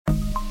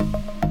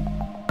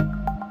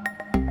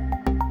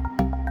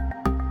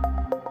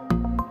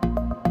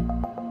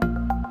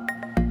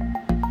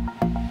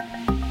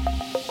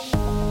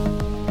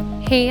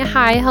Hey,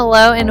 hi,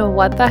 hello, and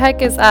what the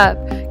heck is up?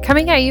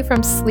 Coming at you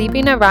from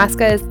Sleepy,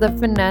 Nebraska is the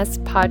Finesse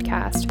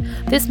Podcast.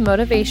 This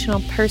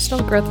motivational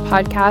personal growth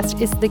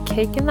podcast is the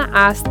kick in the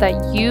ass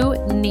that you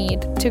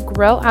need to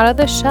grow out of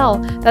the shell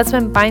that's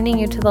been binding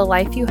you to the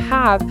life you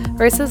have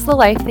versus the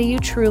life that you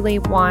truly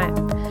want.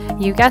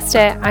 You guessed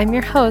it, I'm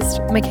your host,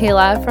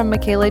 Michaela from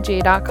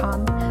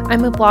MichaelaJ.com.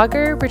 I'm a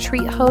blogger,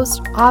 retreat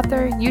host,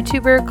 author,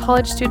 YouTuber,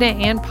 college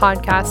student, and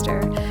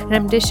podcaster, and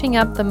I'm dishing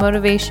up the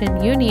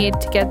motivation you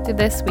need to get through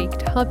this week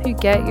to help you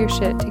get your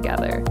shit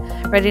together.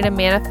 Ready to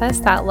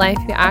manifest that life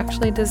you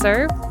actually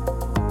deserve?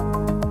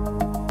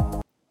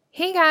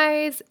 Hey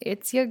guys,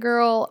 it's your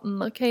girl,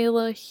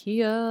 Michaela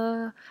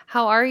here.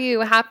 How are you?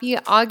 Happy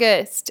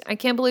August. I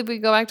can't believe we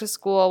go back to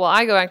school. Well,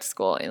 I go back to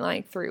school in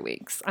like 3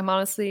 weeks. I'm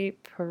honestly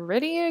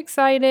pretty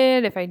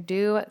excited, if I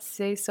do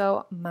say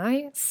so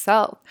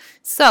myself.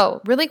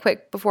 So really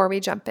quick before we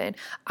jump in,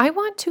 I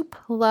want to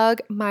plug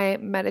my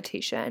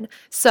meditation.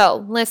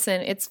 So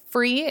listen, it's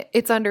free.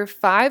 It's under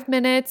 5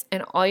 minutes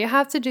and all you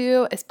have to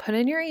do is put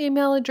in your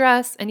email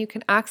address and you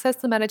can access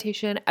the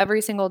meditation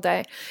every single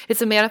day.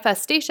 It's a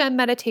manifestation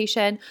meditation.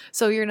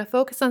 So you're going to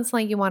focus on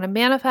something you want to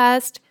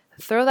manifest,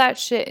 throw that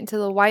shit into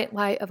the white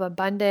light of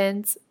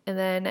abundance, and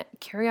then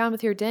carry on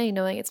with your day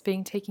knowing it's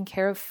being taken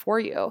care of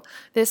for you.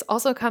 This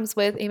also comes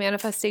with a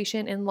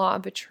manifestation and law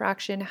of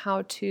attraction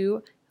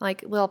how-to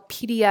like little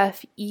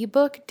PDF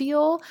ebook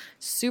deal.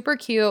 Super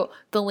cute.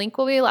 The link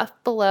will be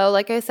left below.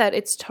 Like I said,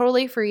 it's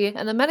totally free.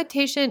 And the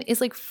meditation is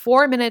like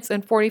 4 minutes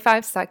and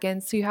 45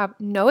 seconds. So you have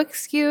no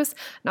excuse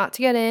not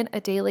to get in a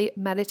daily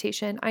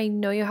meditation. I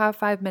know you have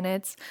 5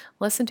 minutes.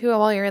 Listen to it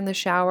while you're in the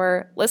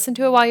shower. Listen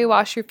to it while you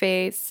wash your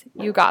face.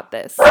 You got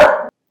this.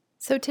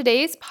 So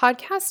today's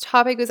podcast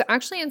topic was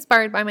actually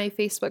inspired by my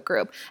Facebook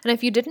group. And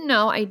if you didn't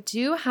know, I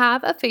do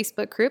have a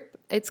Facebook group.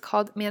 It's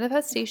called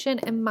Manifestation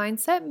and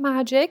Mindset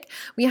Magic.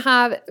 We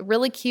have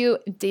really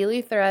cute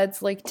daily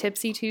threads like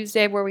Tipsy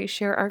Tuesday where we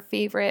share our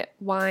favorite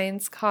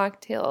wines,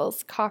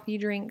 cocktails, coffee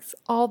drinks,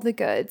 all the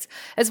goods,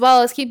 as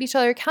well as keep each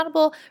other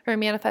accountable for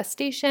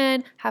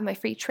manifestation, have my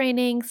free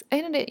trainings,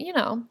 and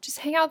just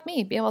hang out with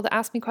me, be able to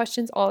ask me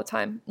questions all the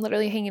time,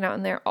 literally hanging out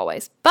in there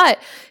always. But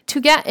to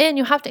get in,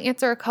 you have to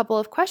answer a couple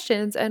of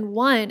questions. And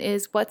one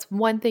is, what's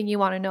one thing you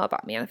want to know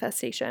about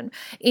manifestation?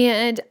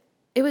 And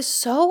it was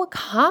so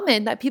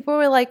common that people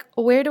were like,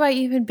 where do I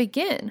even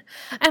begin?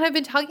 And I've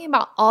been talking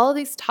about all of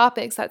these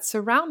topics that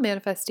surround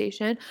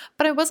manifestation,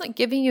 but I wasn't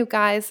giving you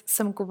guys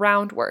some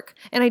groundwork.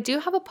 And I do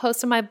have a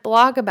post on my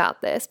blog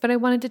about this, but I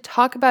wanted to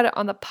talk about it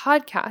on the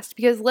podcast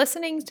because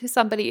listening to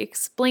somebody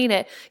explain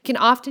it can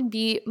often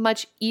be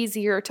much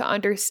easier to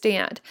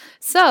understand.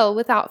 So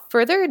without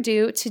further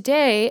ado,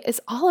 today is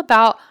all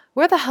about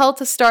where the hell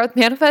to start with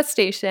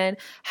manifestation.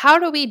 How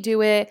do we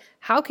do it?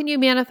 How can you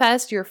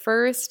manifest your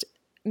first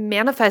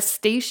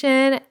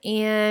manifestation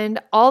and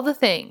all the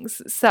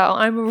things? So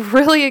I'm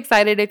really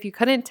excited. If you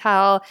couldn't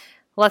tell,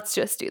 let's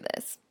just do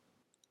this.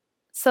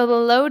 So the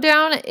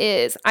lowdown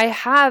is I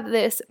have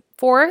this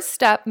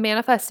 4-step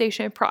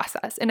manifestation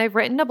process and I've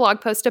written a blog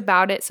post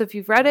about it. So if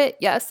you've read it,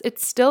 yes,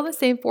 it's still the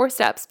same 4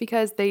 steps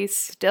because they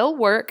still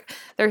work.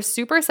 They're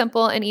super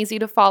simple and easy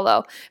to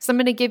follow. So I'm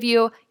going to give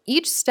you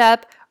each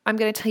step. I'm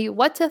going to tell you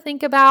what to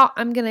think about.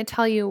 I'm going to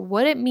tell you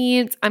what it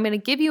means. I'm going to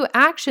give you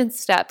action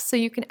steps so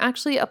you can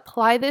actually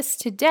apply this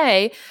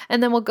today.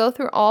 And then we'll go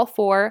through all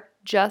 4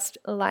 just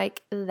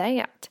like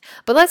that.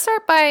 But let's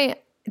start by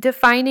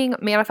defining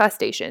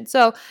manifestation.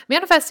 So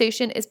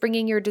manifestation is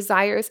bringing your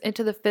desires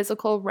into the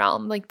physical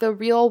realm, like the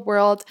real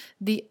world,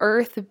 the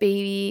earth,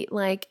 baby,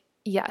 like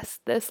yes,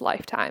 this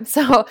lifetime.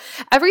 So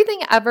everything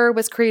ever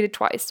was created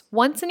twice,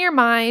 once in your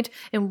mind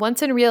and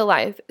once in real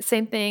life.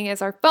 Same thing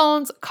as our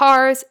phones,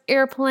 cars,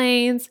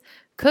 airplanes,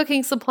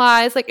 cooking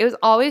supplies. Like it was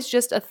always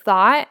just a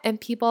thought and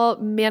people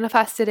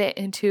manifested it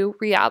into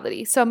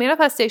reality. So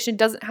manifestation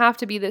doesn't have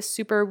to be this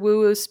super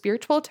woo-woo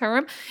spiritual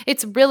term.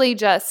 It's really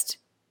just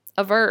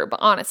a verb,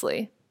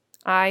 honestly.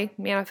 I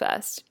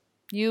manifest.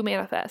 You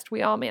manifest.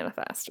 We all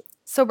manifest.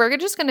 So we're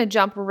just going to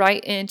jump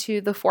right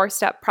into the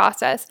 4-step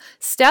process.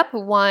 Step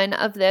 1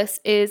 of this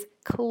is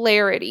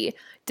clarity.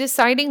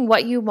 Deciding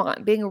what you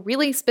want, being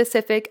really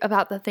specific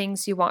about the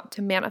things you want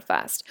to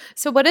manifest.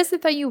 So what is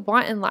it that you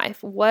want in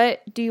life?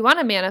 What do you want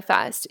to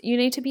manifest? You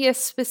need to be as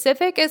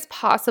specific as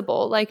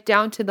possible, like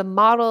down to the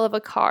model of a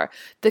car,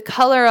 the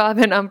color of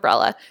an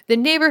umbrella, the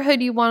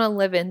neighborhood you want to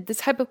live in, the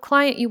type of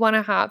client you want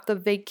to have, the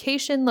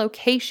vacation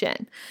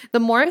location. The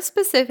more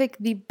specific,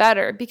 the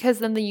better, because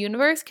then the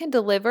universe can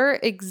deliver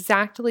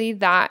exactly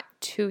that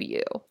to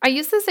you. I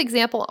use this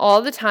example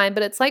all the time,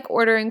 but it's like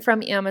ordering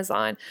from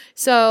Amazon.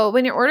 So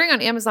when you're ordering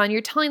on Amazon,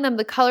 you're telling them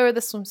the color of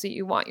the swimsuit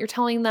you want. You're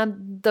telling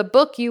them the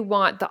book you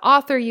want, the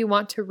author you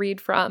want to read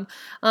from.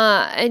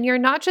 And you're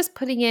not just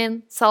putting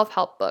in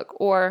self-help book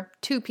or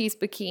 2-piece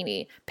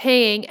bikini,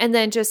 paying, and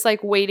then just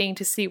like waiting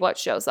to see what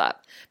shows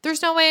up.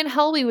 There's no way in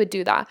hell we would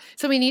do that.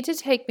 So we need to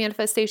take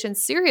manifestation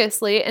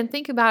seriously and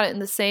think about it in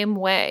the same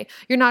way.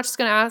 You're not just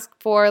going to ask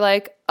for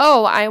like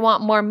oh, I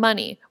want more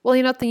money. Well,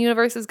 you know what the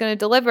universe is going to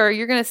deliver?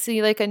 You're going to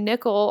see like a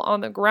nickel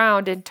on the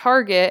ground in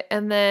Target,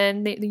 and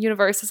then the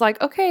universe is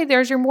like, okay,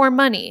 there's your more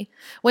money.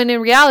 When in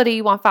reality,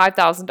 you want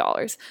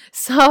 $5,000.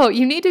 So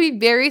you need to be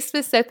very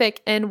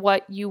specific in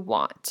what you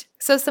want.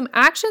 So some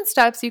action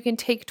steps you can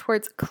take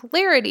towards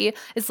clarity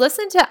is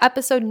listen to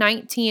episode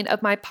 19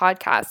 of my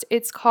podcast.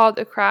 It's called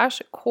The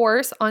Crash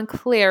Course on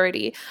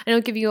Clarity. And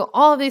it'll give you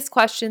all of these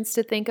questions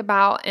to think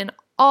about and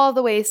all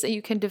the ways that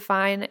you can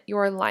define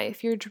your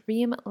life, your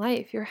dream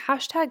life, your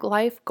hashtag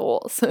life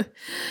goals.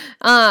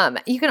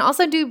 You can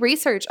also do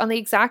research on the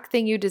exact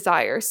thing you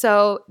desire.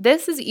 So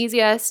this is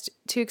easiest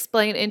to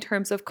explain in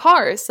terms of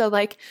cars. So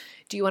like,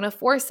 do you want a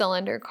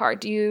 4-cylinder car?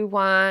 Do you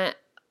want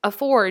a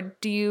Ford?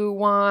 Do you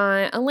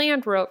want a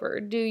Land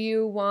Rover? Do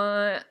you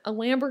want a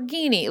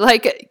Lamborghini?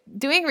 Like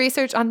doing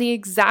research on the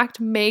exact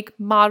make,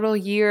 model,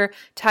 year,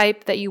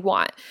 type that you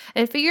want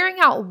and figuring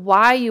out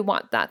why you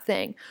want that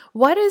thing.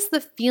 What is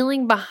the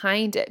feeling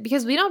behind it?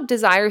 Because we don't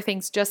desire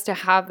things just to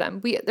have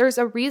them. There's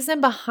a reason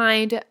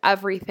behind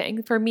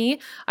everything. For me,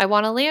 I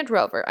want a Land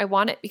Rover. I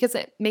want it because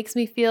it makes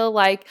me feel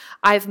like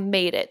I've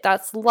made it.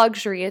 That's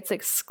luxury. It's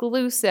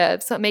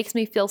exclusive. So it makes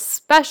me feel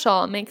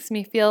special. It makes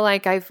me feel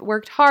like I've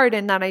worked hard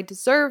and that I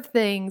deserve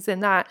things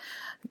and that,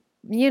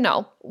 you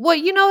know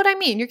what I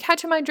mean? You're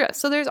catching my drift.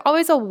 So there's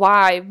always a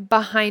why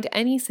behind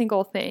any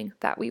single thing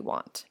that we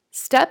want.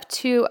 Step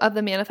 2 of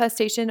the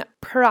manifestation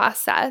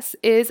process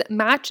is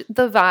match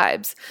the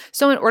vibes.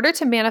 So in order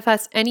to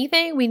manifest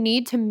anything, we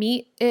need to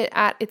meet it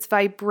at its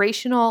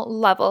vibrational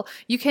level.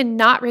 You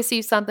cannot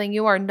receive something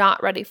you are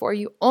not ready for.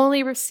 You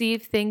only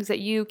receive things that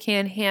you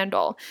can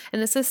handle.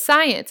 And this is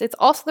science. It's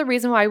also the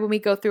reason why when we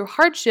go through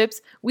hardships,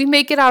 we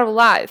make it out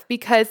alive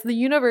because the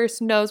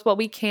universe knows what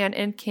we can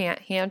and can't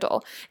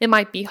handle. It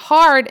might be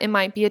hard. It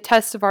might be a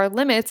test of our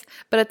limits.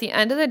 But at the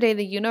end of the day,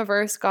 the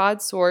universe,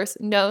 God, source,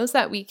 knows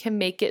that we can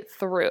make it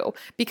through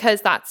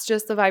because that's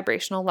just the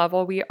vibrational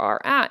level we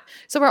are at.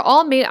 So we're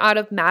all made out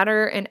of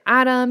matter and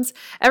atoms.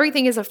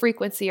 Everything is a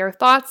frequency. Our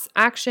thoughts,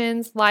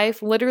 actions,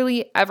 life,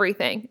 literally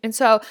everything. And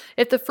so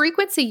if the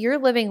frequency you're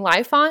living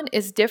life on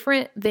is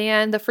different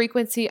than the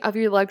frequency of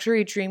your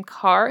luxury dream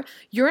car,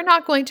 you're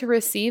not going to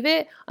receive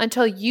it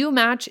until you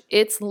match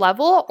its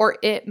level or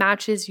it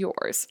matches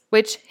yours,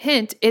 which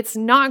hint, it's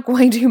not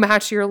going to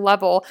match your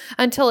level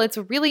until it's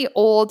really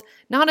old,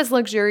 not as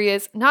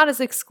luxurious, not as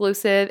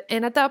exclusive.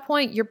 And at that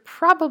point, you're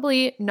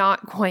probably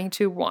not going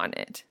to want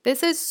it.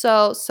 This is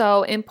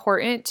so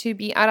important to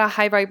be at a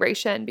high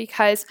vibration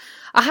because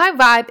a high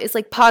vibe is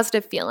like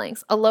positive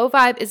feelings. A low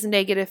vibe is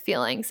negative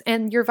feelings.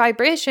 And your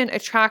vibration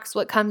attracts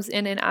what comes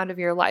in and out of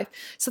your life.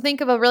 So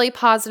think of a really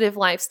positive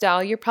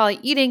lifestyle. You're probably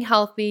eating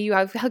healthy. You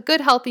have good,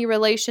 healthy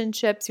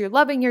relationships. You're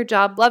loving your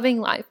job,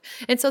 loving life.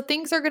 And so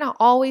things are going to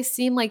always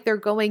seem like they're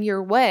going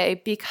your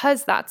way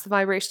because that's the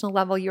vibrational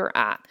level you're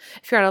at.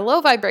 If you're at a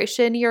low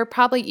vibration, you're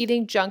probably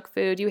eating junk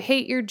food. You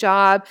hate your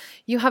job.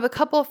 You have a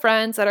couple of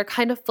friends that are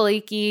kind of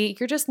flaky.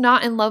 You're just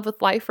not in love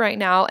with life right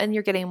now and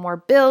you're getting more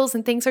bills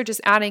and things are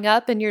just adding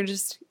up and you're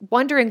just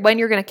wondering when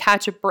you're going to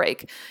catch a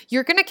break.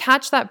 You're going to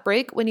catch that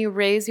break when you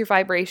raise your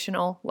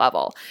vibrational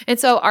level. And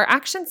so our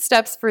action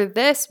steps for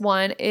this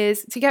one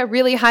is to get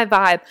really high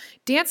vibe.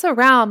 Dance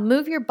around,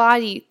 move your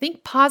body,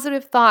 think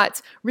positive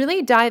thoughts,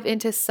 really dive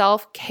into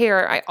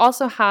self-care. I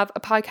also have a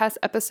podcast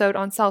episode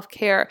on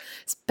self-care.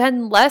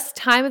 Spend less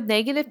time with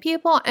negative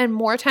people and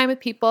more time with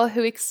people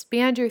who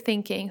expand your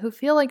thinking, who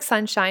feel like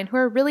sunshine, who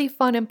are really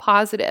fun and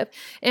positive,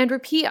 and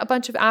repeat a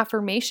bunch of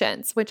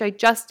affirmations, which I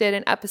just did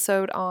an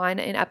episode on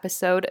in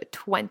episode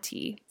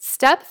 20.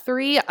 Step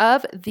 3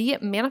 of the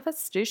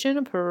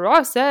manifestation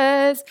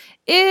process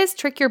is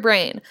trick your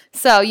brain.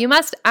 So you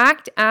must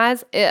act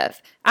as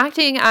if.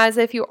 Acting as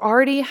if you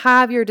already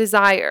have your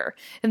desire.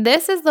 And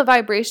this is the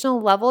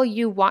vibrational level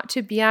you want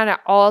to be at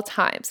all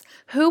times.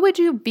 Who would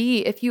you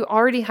be if you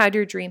already had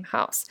your dream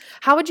house?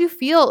 How would you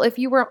feel if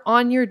you were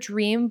on your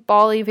dream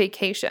Bali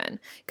vacation?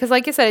 Because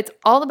like I said, it's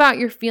all about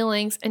your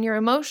feelings and your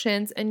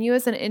emotions and you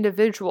as an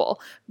individual.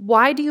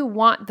 Why do you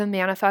want the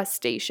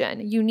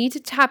manifestation? You need to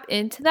tap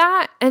into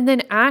that and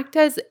then act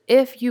as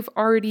if you've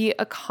already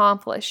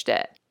accomplished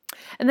it.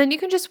 And then you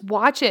can just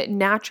watch it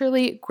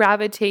naturally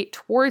gravitate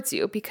towards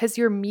you because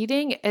you're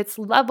meeting its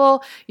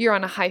level, you're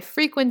on a high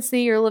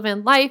frequency, you're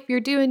living life, you're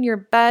doing your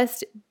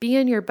best,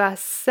 being your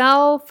best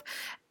self.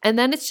 And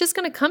then it's just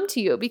going to come to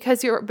you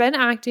because you've been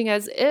acting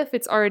as if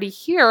it's already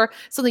here.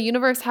 So the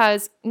universe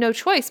has no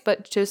choice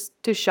but just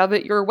to shove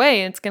it your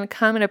way. And it's going to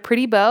come in a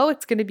pretty bow.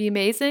 It's going to be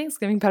amazing. It's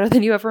going to be better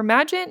than you ever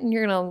imagined. And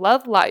you're going to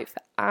love life.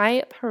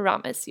 I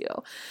promise you.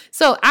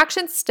 So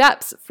action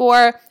steps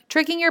for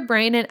tricking your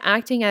brain and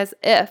acting as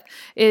if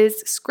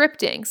is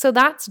scripting. So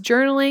that's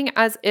journaling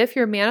as if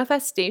your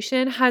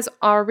manifestation has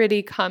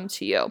already come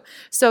to you.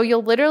 So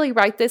you'll literally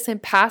write this in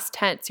past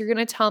tense. You're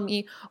going to tell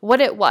me what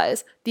it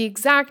was, the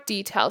exact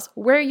details,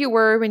 where you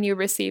were when you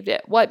received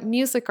it, what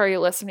music are you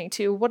listening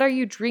to, what are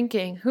you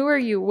drinking, who are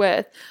you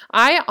with.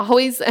 I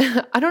always,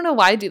 I don't know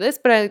why I do this,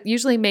 but I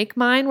usually make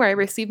mine where I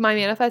receive my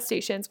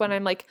manifestations when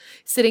I'm like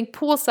sitting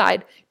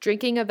poolside,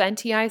 drinking drinking a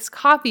venti iced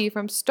coffee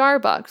from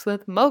Starbucks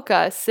with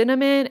mocha,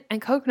 cinnamon,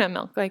 and coconut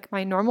milk, like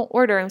my normal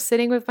order. I'm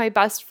sitting with my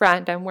best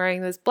friend. I'm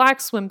wearing this black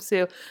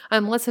swimsuit.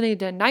 I'm listening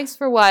to Nice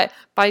for What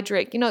by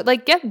Drake.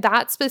 Like get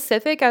that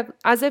specific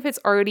as if it's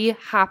already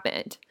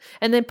happened.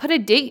 And then put a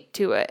date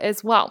to it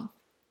as well.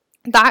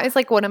 That is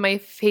like one of my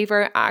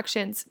favorite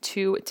actions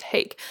to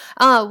take.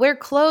 Wear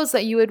clothes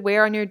that you would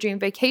wear on your dream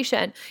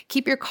vacation.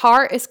 Keep your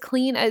car as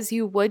clean as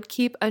you would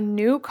keep a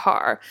new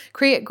car.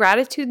 Create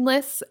gratitude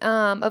lists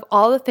of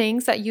all the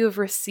things that you have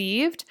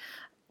received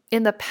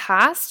in the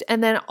past,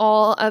 and then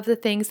all of the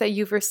things that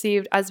you've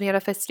received as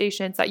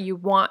manifestations that you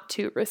want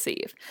to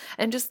receive.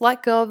 And just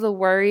let go of the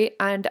worry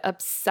and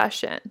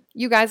obsession.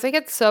 You guys, I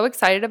get so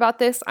excited about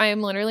this. I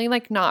am literally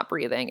like not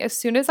breathing. As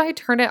soon as I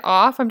turn it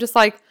off, I'm just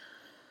like,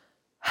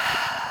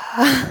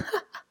 oh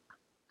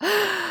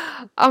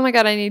my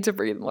God, I need to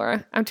breathe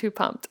more. I'm too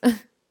pumped.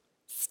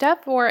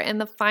 Step 4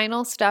 and the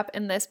final step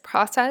in this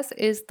process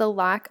is the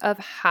lack of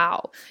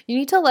how. You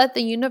need to let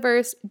the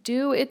universe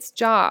do its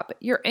job.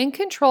 You're in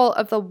control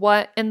of the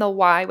what and the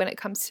why when it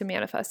comes to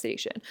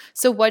manifestation.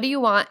 So what do you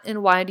want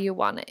and why do you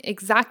want it?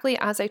 Exactly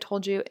as I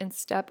told you in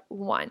step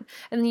 1.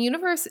 And the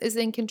universe is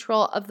in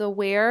control of the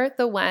where,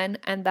 the when,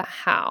 and the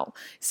how.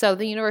 So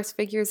the universe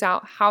figures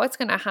out how it's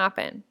going to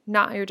happen,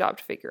 not your job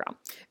to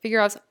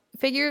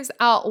figures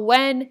out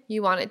when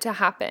you want it to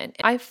happen.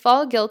 I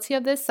fall guilty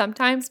of this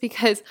sometimes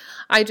because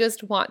I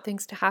just want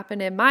things to happen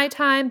in my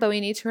time, but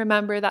we need to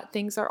remember that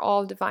things are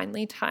all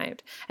divinely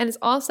timed. And it's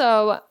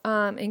also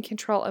in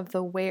control of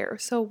the where,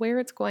 so where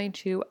it's going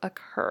to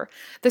occur.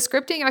 The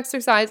scripting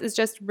exercise is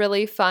just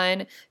really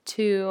fun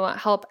to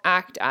help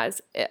act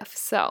as if.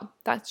 So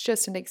that's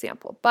just an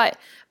example. But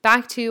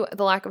back to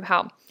the lack of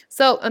how.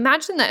 So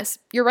imagine this,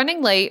 you're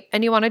running late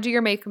and you want to do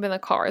your makeup in the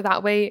car.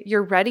 That way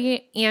you're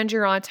ready and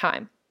you're on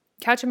time.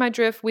 Catching my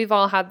drift? We've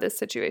all had this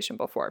situation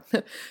before.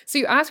 So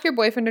you ask your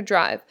boyfriend to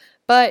drive,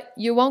 but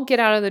you won't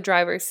get out of the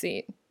driver's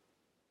seat.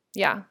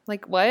 Yeah,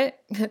 like what?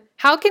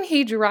 How can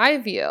he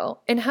drive you?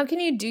 And how can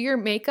you do your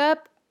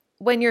makeup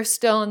when you're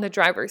still in the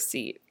driver's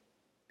seat?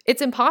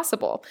 It's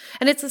impossible.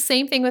 And it's the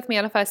same thing with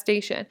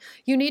manifestation.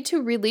 You need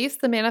to release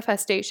the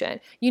manifestation.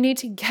 You need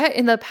to get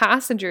in the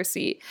passenger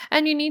seat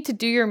and you need to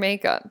do your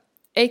makeup.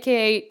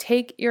 AKA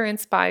take your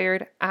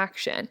inspired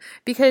action,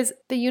 because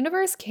the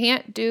universe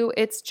can't do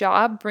its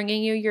job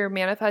bringing you your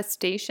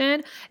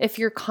manifestation if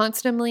you're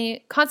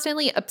constantly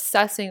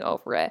obsessing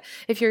over it.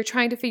 If you're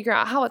trying to figure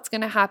out how it's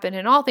going to happen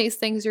and all these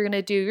things you're going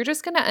to do, you're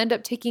just going to end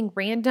up taking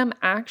random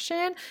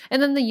action,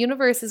 and then the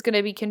universe is going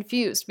to be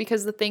confused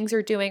because the things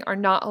you're doing are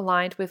not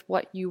aligned with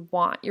what you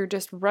want. You're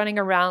just running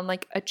around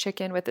like a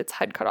chicken with its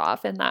head cut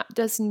off, and that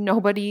does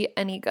nobody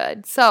any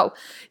good. So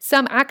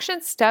some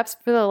action steps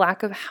for the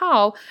lack of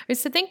how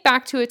is to think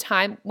back to a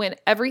time when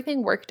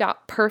everything worked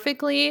out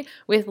perfectly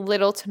with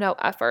little to no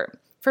effort.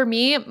 For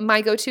me,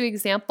 my go-to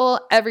example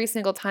every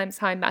single time is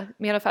how I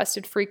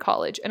manifested free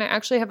college. And I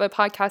actually have a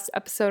podcast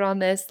episode on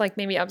this, like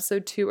maybe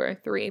episode 2 or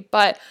 3,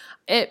 but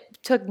it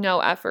took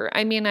no effort.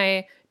 I mean,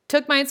 I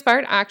took my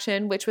inspired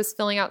action, which was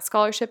filling out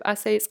scholarship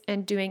essays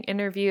and doing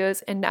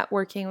interviews and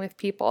networking with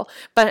people,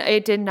 but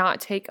it did not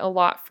take a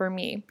lot for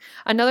me.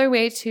 Another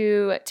way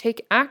to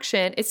take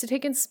action is to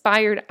take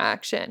inspired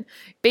action.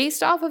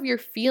 Based off of your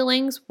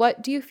feelings,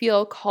 what do you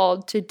feel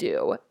called to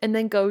do? And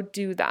then go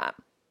do that.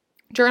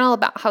 Journal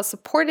about how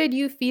supported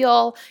you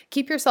feel,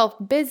 keep yourself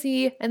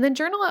busy, and then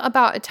journal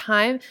about a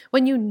time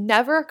when you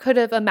never could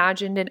have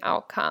imagined an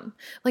outcome.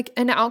 Like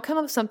an outcome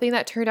of something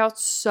that turned out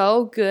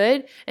so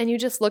good, and you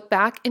just look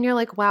back and you're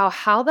like, wow,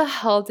 how the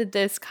hell did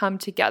this come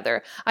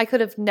together? I could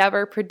have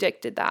never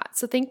predicted that.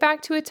 So think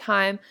back to a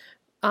time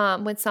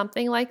when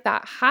something like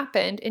that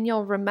happened, and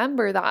you'll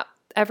remember that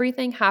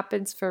everything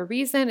happens for a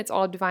reason. It's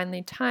all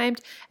divinely timed.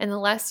 And the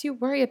less you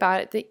worry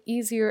about it, the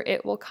easier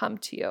it will come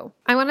to you.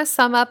 I want to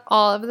sum up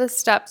all of the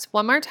steps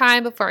one more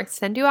time before I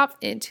send you off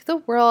into the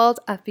world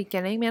of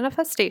beginning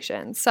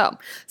manifestation. So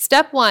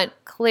step 1,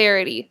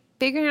 clarity.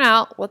 Figuring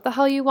out what the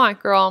hell you want,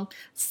 girl.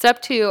 Step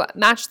 2,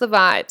 match the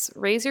vibes.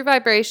 Raise your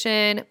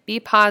vibration. Be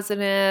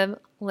positive.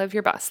 Live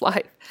your best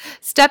life.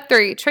 Step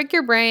 3, trick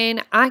your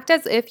brain. Act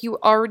as if you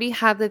already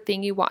have the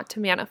thing you want to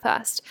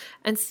manifest.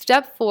 And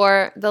step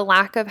 4, the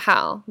lack of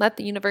how. Let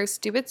the universe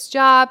do its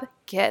job.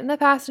 Get in the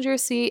passenger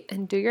seat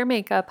and do your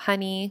makeup,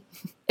 honey.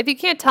 If you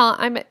can't tell,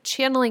 I'm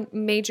channeling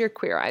major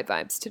Queer Eye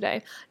vibes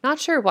today. Not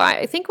sure why.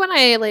 I think when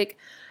I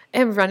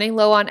am running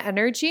low on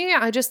energy,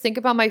 I just think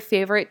about my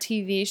favorite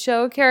TV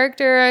show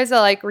characters,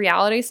 like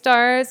reality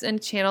stars,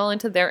 and channel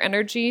into their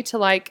energy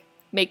to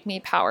make me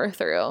power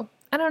through.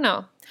 I don't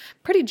know.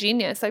 Pretty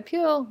genius. I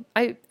feel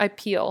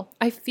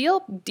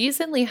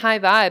decently high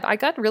vibe. I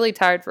got really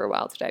tired for a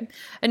while today,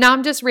 and now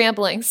I'm just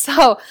rambling.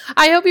 So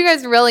I hope you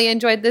guys really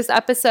enjoyed this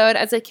episode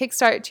as a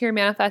kickstart to your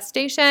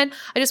manifestation.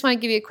 I just want to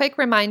give you a quick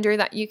reminder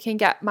that you can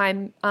get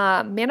my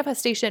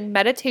manifestation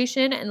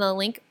meditation in the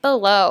link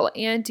below,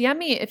 and DM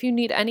me if you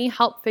need any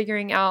help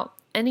figuring out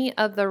any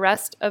of the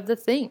rest of the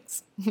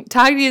things.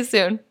 Talk to you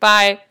soon.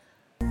 Bye.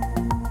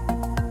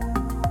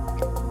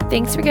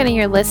 Thanks for getting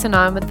your listen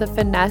on with the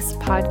Finesse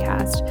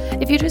podcast.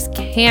 If you just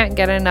can't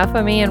get enough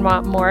of me and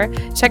want more,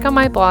 check out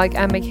my blog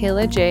at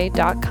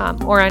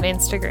michaelaj.com or on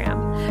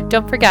Instagram.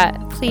 Don't forget,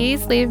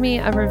 please leave me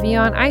a review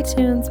on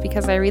iTunes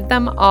because I read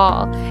them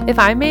all. If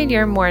I made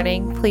your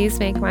morning, please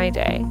make my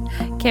day.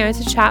 Can't wait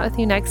to chat with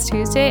you next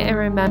Tuesday, and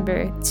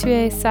remember, tu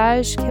es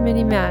sage comme une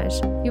image.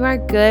 You are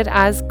good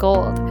as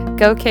gold.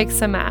 Go kick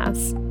some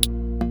ass.